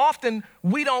requires, but often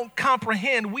we don't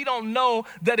comprehend, we don't know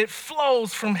that it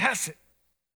flows from Hesed.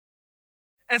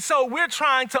 And so we're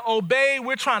trying to obey,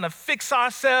 we're trying to fix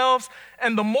ourselves,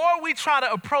 and the more we try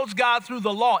to approach God through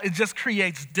the law, it just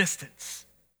creates distance.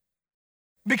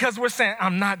 Because we're saying,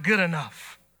 I'm not good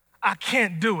enough. I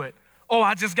can't do it. Oh,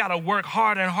 I just gotta work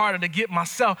harder and harder to get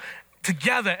myself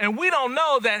together. And we don't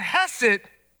know that Hesed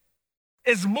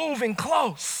is moving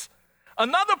close.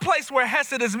 Another place where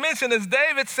Hesed is mentioned is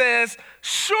David says,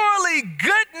 "Surely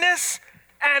goodness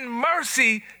and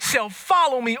mercy shall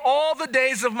follow me all the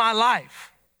days of my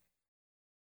life."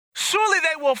 Surely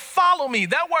they will follow me.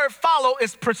 That word follow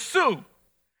is pursue.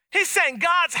 He's saying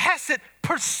God's Hesed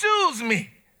pursues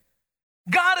me.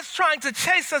 God is trying to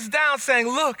chase us down saying,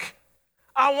 look,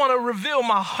 I want to reveal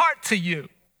my heart to you.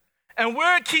 And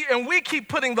we keep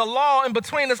putting the law in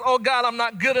between us. Oh God, I'm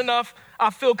not good enough. I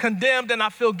feel condemned and I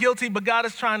feel guilty, but God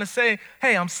is trying to say,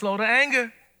 hey, I'm slow to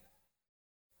anger.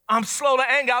 I'm slow to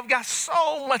anger. I've got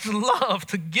so much love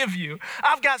to give you.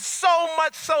 I've got so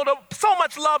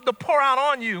much love to pour out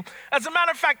on you. As a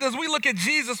matter of fact, as we look at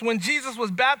Jesus, when Jesus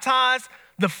was baptized,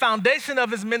 the foundation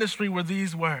of his ministry were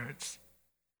these words: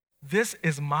 "This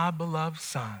is my beloved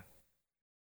Son,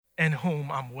 in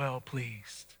whom I'm well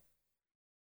pleased."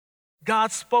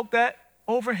 God spoke that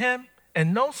over him,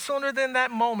 and no sooner than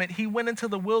that moment, he went into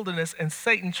the wilderness and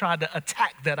Satan tried to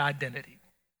attack that identity.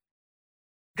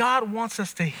 God wants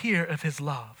us to hear of his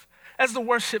love. As the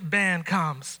worship band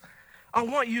comes, I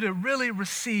want you to really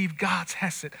receive God's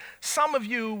Hesed. Some of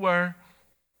you were,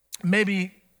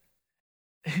 maybe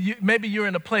you're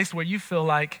in a place where you feel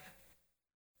like,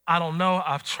 I don't know,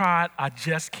 I've tried, I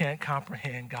just can't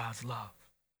comprehend God's love.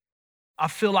 I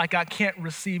feel like I can't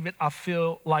receive it. I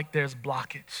feel like there's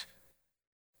blockage.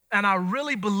 And I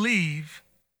really believe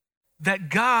that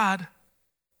God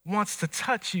wants to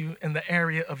touch you in the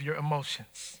area of your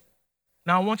emotions.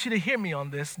 Now, I want you to hear me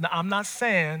on this. Now, I'm not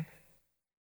saying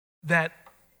that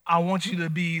I want you to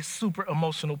be super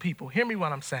emotional people. Hear me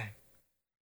what I'm saying.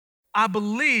 I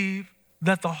believe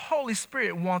that the Holy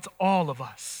Spirit wants all of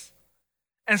us.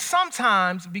 And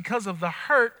sometimes, because of the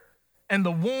hurt and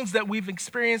the wounds that we've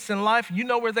experienced in life, you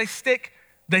know where they stick?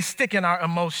 They stick in our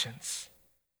emotions.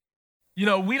 You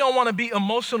know, we don't want to be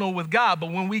emotional with God,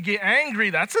 but when we get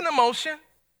angry, that's an emotion.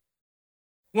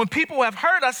 When people have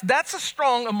hurt us, that's a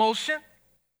strong emotion.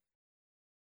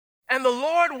 And the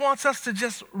Lord wants us to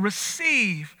just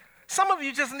receive. Some of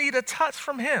you just need a touch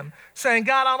from him, saying,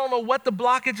 God, I don't know what the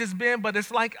blockage has been, but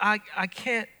it's like I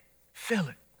can't feel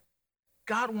it.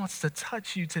 God wants to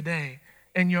touch you today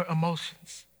in your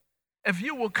emotions. If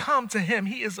you will come to him,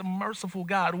 he is a merciful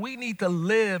God. We need to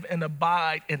live and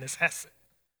abide in his Hesed.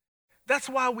 That's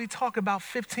why we talk about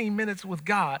 15 minutes with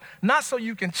God, not so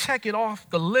you can check it off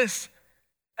the list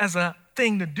as a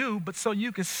thing to do, but so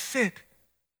you can sit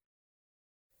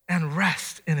and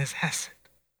rest in his hesed,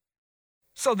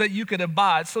 so that you could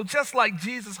abide. So just like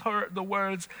Jesus heard the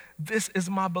words, "This is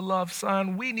my beloved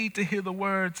son," we need to hear the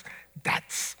words,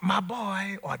 "That's my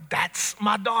boy," or "That's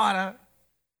my daughter."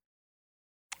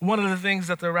 One of the things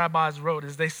that the rabbis wrote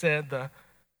is they said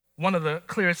one of the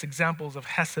clearest examples of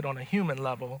hesed on a human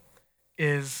level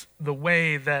is the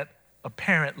way that a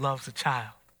parent loves a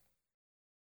child.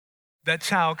 That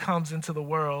child comes into the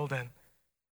world and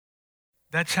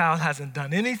that child hasn't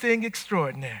done anything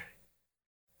extraordinary.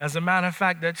 As a matter of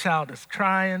fact, that child is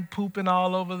crying, pooping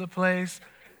all over the place,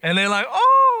 and they're like,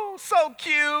 "Oh, so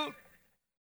cute,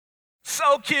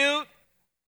 so cute."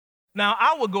 Now,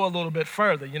 I would go a little bit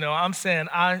further. I'm saying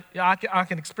I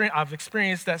can experience. I've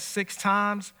experienced that 6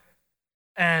 times,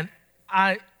 and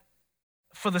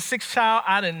for the 6th child,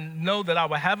 I didn't know that I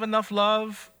would have enough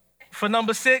love for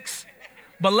number 6.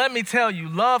 But let me tell you,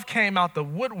 love came out the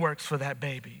woodworks for that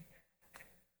baby.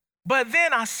 But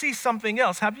then I see something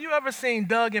else. Have you ever seen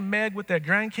Doug and Meg with their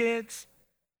grandkids?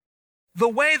 The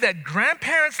way that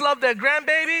grandparents love their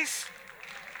grandbabies.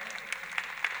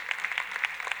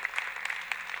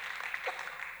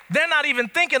 They're not even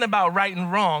thinking about right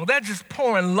and wrong. They're just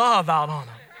pouring love out on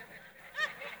them.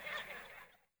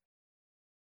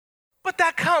 But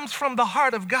that comes from the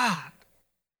heart of God.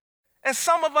 And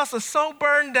some of us are so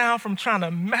burned down from trying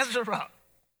to measure up.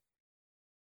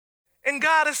 And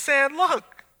God is saying,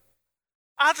 "Look,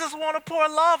 I just want to pour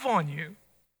love on you."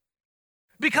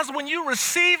 Because when you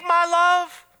receive my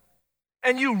love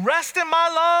and you rest in my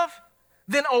love,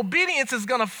 then obedience is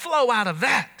going to flow out of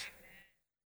that.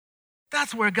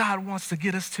 That's where God wants to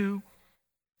get us to.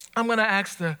 I'm going to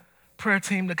ask the prayer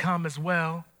team to come as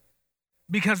well,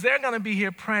 because they're going to be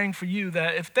here praying for you,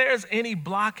 that if there's any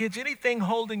blockage, anything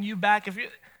holding you back,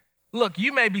 look,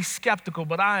 you may be skeptical,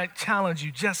 but I challenge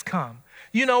you, just come.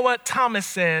 You know what? Thomas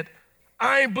said,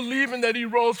 "I ain't believing that he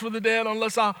rose from the dead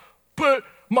unless I put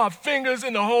my fingers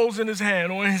in the holes in his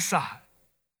hand or in his side."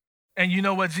 And you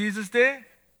know what Jesus did?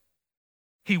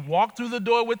 He walked through the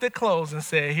door with it closed and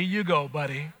said, "Here you go,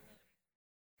 buddy."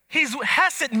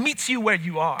 Hesed meets you where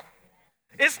you are.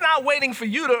 It's not waiting for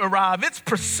you to arrive. It's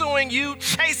pursuing you,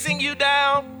 chasing you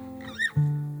down.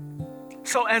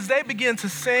 So as they begin to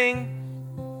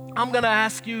sing, I'm going to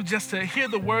ask you just to hear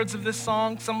the words of this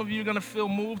song. Some of you are going to feel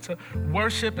moved to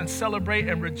worship and celebrate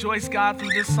and rejoice God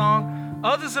through this song.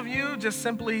 Others of you just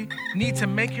simply need to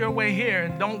make your way here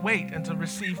and don't wait until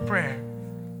receive prayer.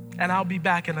 And I'll be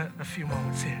back in a few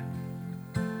moments here.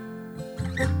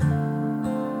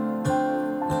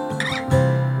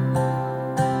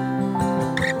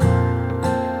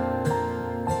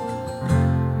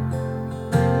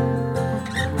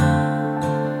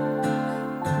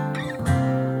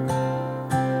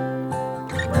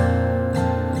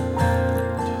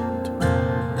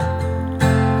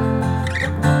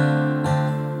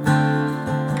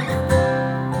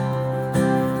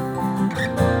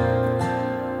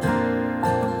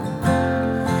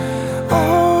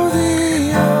 All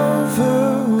the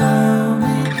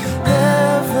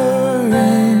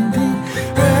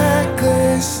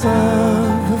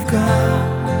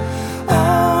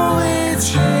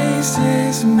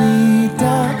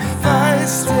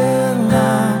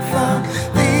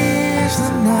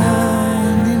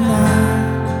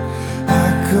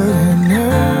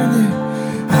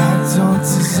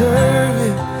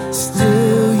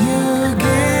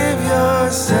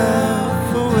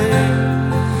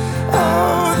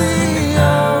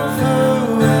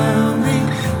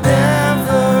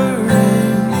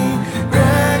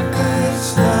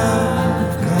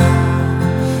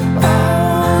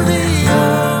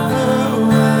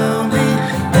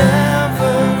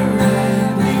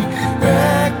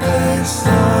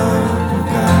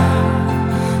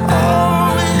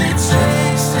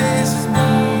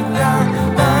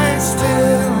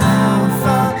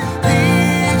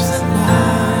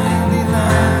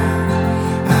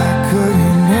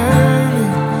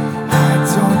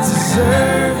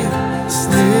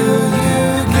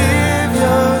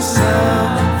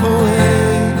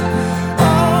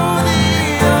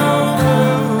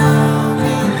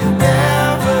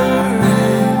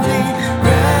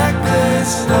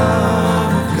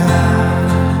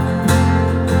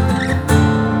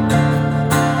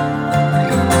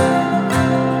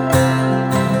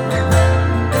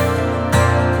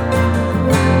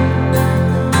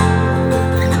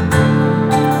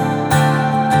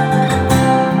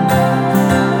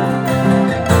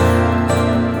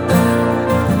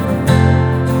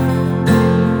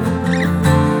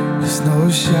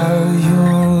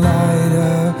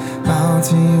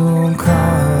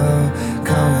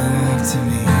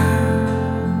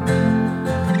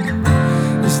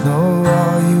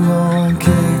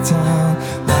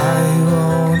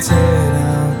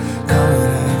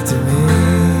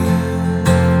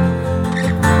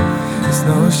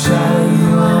shadow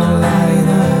you won't light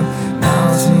up,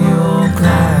 mountain you won't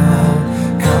climb up,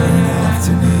 coming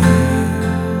after me.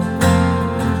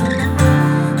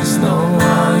 There's no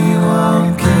wall you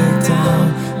won't kick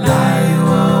down, lie you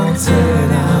won't tear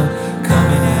down,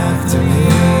 coming after me.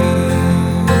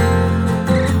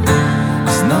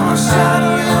 There's no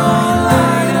shadow you won't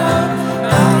light up,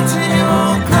 mountain you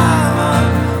won't climb up,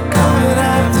 coming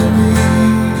after me.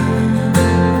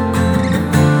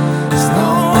 There's no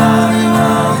wall you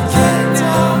won't kick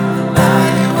down,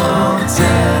 lie you won't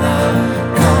tear down,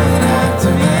 coming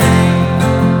after me.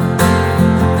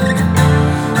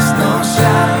 There's no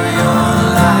shadow you won't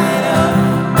light up,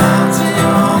 mountain you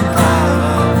won't climb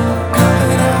up,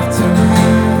 coming after me.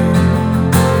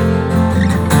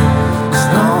 There's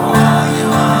no wall you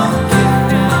won't kick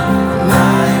down,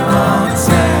 lie you won't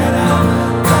tear down,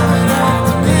 coming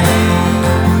after me.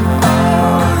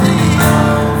 Oh, the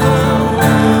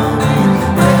overwhelming,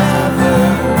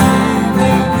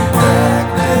 never-ending,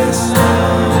 reckless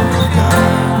love of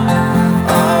God.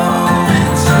 Oh, it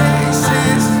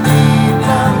chases me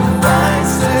down,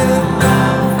 fights till I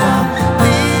fall,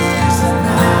 leaves the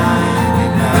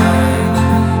 99.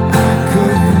 I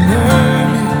couldn't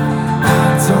earn it, I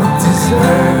don't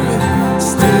deserve it,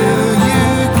 still you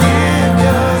give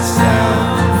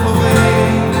yourself away.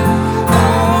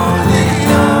 Oh, the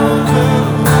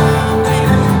overwhelming,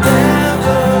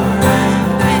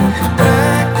 never-ending,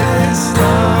 reckless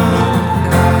love of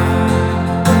God.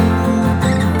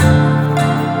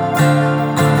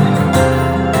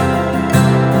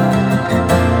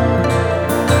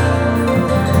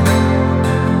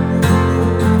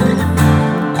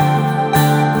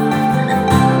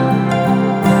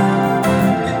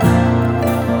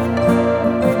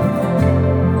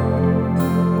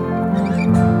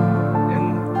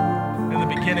 In the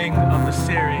beginning of the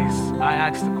series, I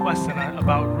asked a question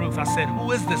about Ruth. I said,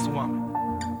 who is this woman?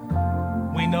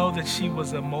 We know that she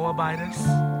was a Moabitess,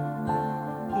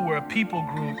 who were a people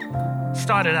group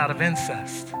started out of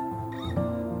incest.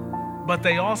 But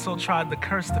they also tried to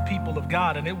curse the people of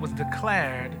God, and it was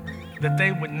declared that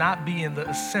they would not be in the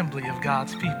assembly of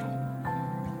God's people.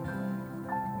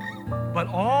 But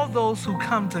all those who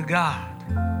come to God,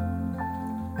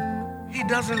 He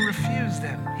doesn't refuse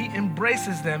them. He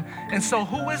embraces them. And so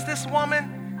who is this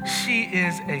woman? She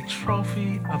is a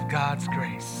trophy of God's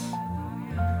grace.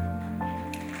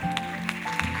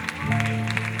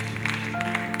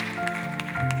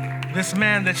 This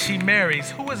man that she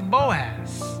marries, who is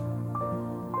Boaz?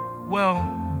 Well,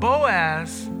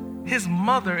 Boaz, his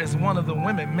mother is one of the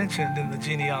women mentioned in the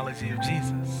genealogy of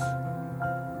Jesus.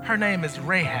 Her name is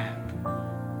Rahab,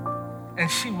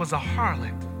 and she was a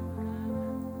harlot.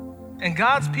 And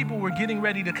God's people were getting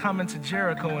ready to come into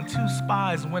Jericho, and two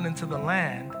spies went into the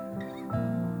land,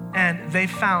 and they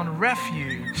found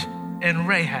refuge in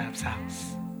Rahab's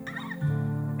house.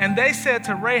 And they said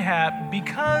to Rahab,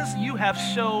 because you have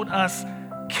showed us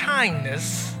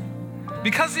kindness,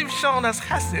 because you've shown us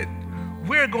hesed,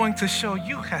 we're going to show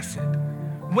you hesed.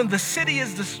 When the city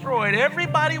is destroyed,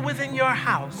 everybody within your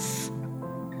house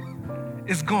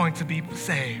is going to be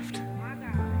saved.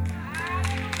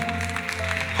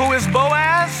 Who is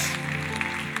Boaz?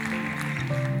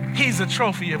 He's a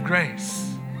trophy of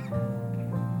grace.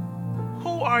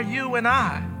 Who are you and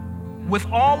I? With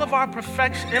all of our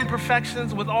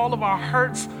imperfections, with all of our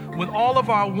hurts, with all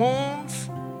of our wounds,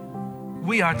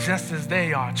 we are just as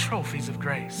they are, trophies of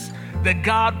grace. That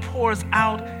God pours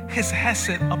out His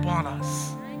hesed upon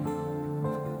us.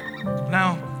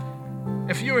 Now,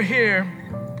 if you're here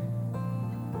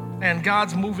and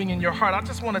God's moving in your heart, I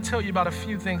just want to tell you about a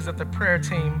few things that the prayer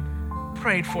team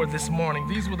prayed for this morning.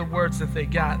 These were the words that they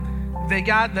got. They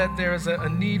got that there is a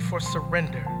need for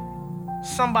surrender.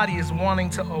 Somebody is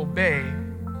wanting to obey,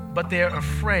 but they're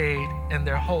afraid and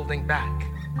they're holding back.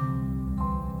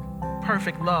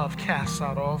 Perfect love casts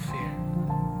out all fear.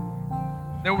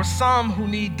 There were some who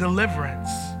need deliverance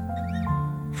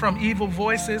from evil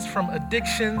voices, from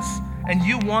addictions, and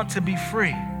you want to be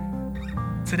free.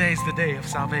 Today's the day of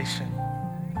salvation.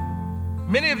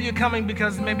 Many of you are coming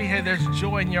because maybe, hey, there's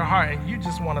joy in your heart and you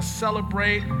just want to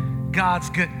celebrate God's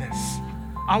goodness.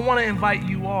 I want to invite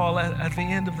you all at the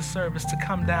end of the service to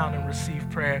come down and receive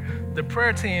prayer. The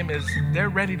prayer team they're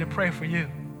ready to pray for you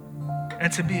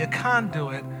and to be a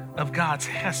conduit of God's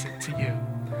hesed to you.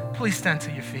 Please stand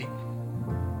to your feet.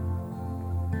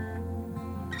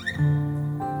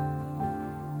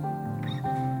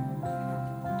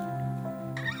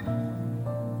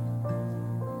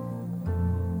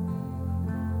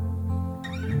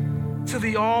 To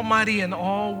the almighty and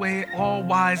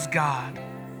all-wise God,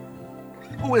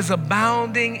 who is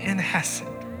abounding in hesed,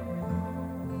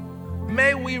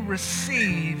 May we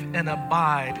receive and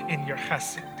abide in your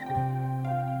Hesed.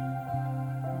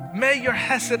 May your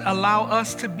Hesed allow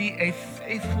us to be a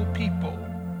faithful people.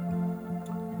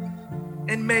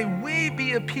 And may we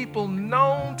be a people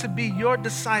known to be your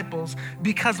disciples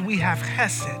because we have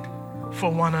Hesed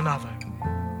for one another.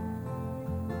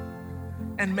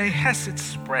 And may Hesed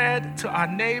spread to our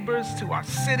neighbors, to our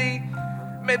city.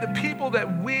 May the people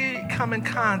that we come in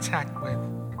contact with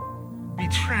be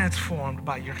transformed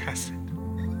by your Hesed.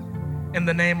 In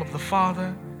the name of the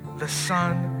Father, the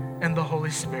Son, and the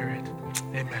Holy Spirit.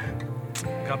 Amen.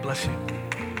 God bless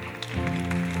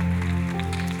you.